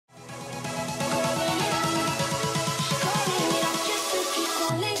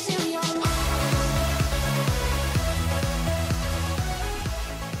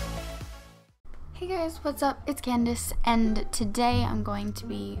What's up? It's Candace, and today I'm going to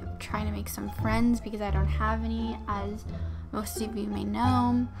be trying to make some friends because I don't have any, as most of you may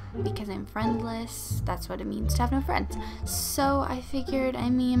know, because I'm friendless. That's what it means to have no friends. So I figured,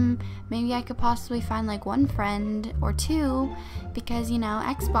 maybe I could possibly find like one friend or two, because, you know,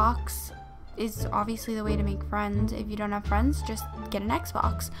 Xbox is obviously the way to make friends. If you don't have friends, just get an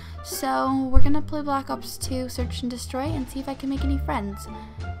Xbox. So we're gonna play Black Ops 2 Search and Destroy and see if I can make any friends.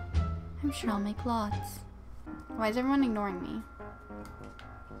 I'm sure I'll make lots. Why is everyone ignoring me?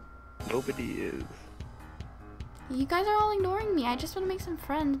 Nobody is. You guys are all ignoring me. I just want to make some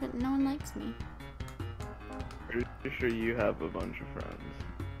friends, but no one likes me. Pretty sure you have a bunch of friends.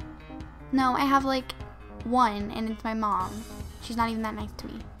 No, I have like one, and it's my mom. She's not even that nice to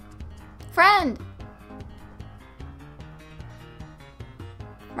me. Friend!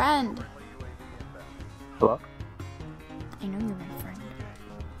 Friend! Hello? I know you're my friend.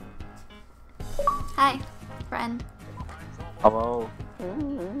 Hi, friend. Hello.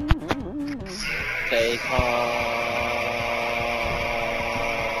 Take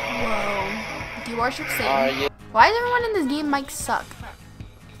Whoa. Do you worship Satan? Why does everyone in this game mic suck?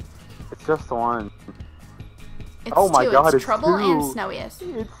 It's just one. It's oh my two. god, it's Trouble two. and Snowiest.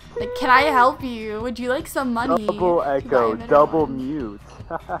 Like, can I help you? Would you like some money? Double echo, double mute.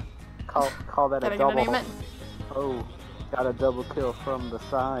 call that Can a I double. get a name it? Oh, got a double kill from the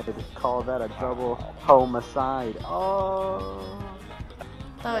side. Call that a double homicide. Oh.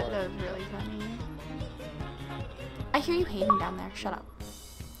 That was really funny. I hear you hating down there. Shut up.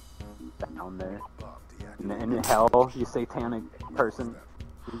 Down there. In hell, you satanic person.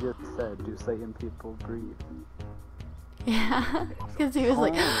 You just said, do Satan people breathe? Yeah, because he was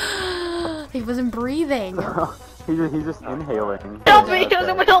like, he wasn't breathing. he's just inhaling. Help me!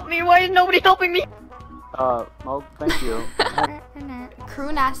 Someone help me! Why is nobody helping me? Well, thank you.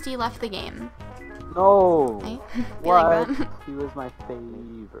 Crew Nasty left the game. No! Right? What? Like He was my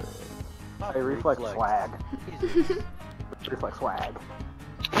favorite. Hey, reflex swag. Reflex swag.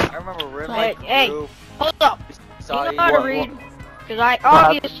 I remember we're in Hey, like hey, group. hold up! Saw You you. know how to read? Because I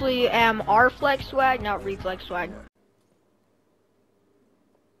obviously am R-flex swag, not reflex swag.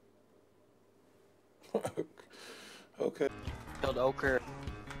 Okay. Killed Oker.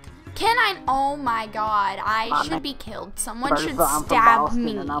 Can I? Oh my god, I should be killed. Someone should I'm from stab Boston,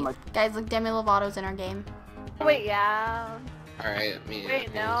 me. and I'm a- Guys, look, Demi Lovato's in our game. Wait, yeah. Alright, me.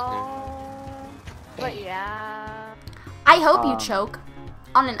 Wait, no. Wait, yeah. I hope you choke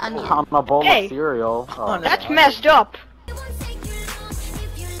on an onion. On a bowl Hey. of cereal. Oh, That's messed up.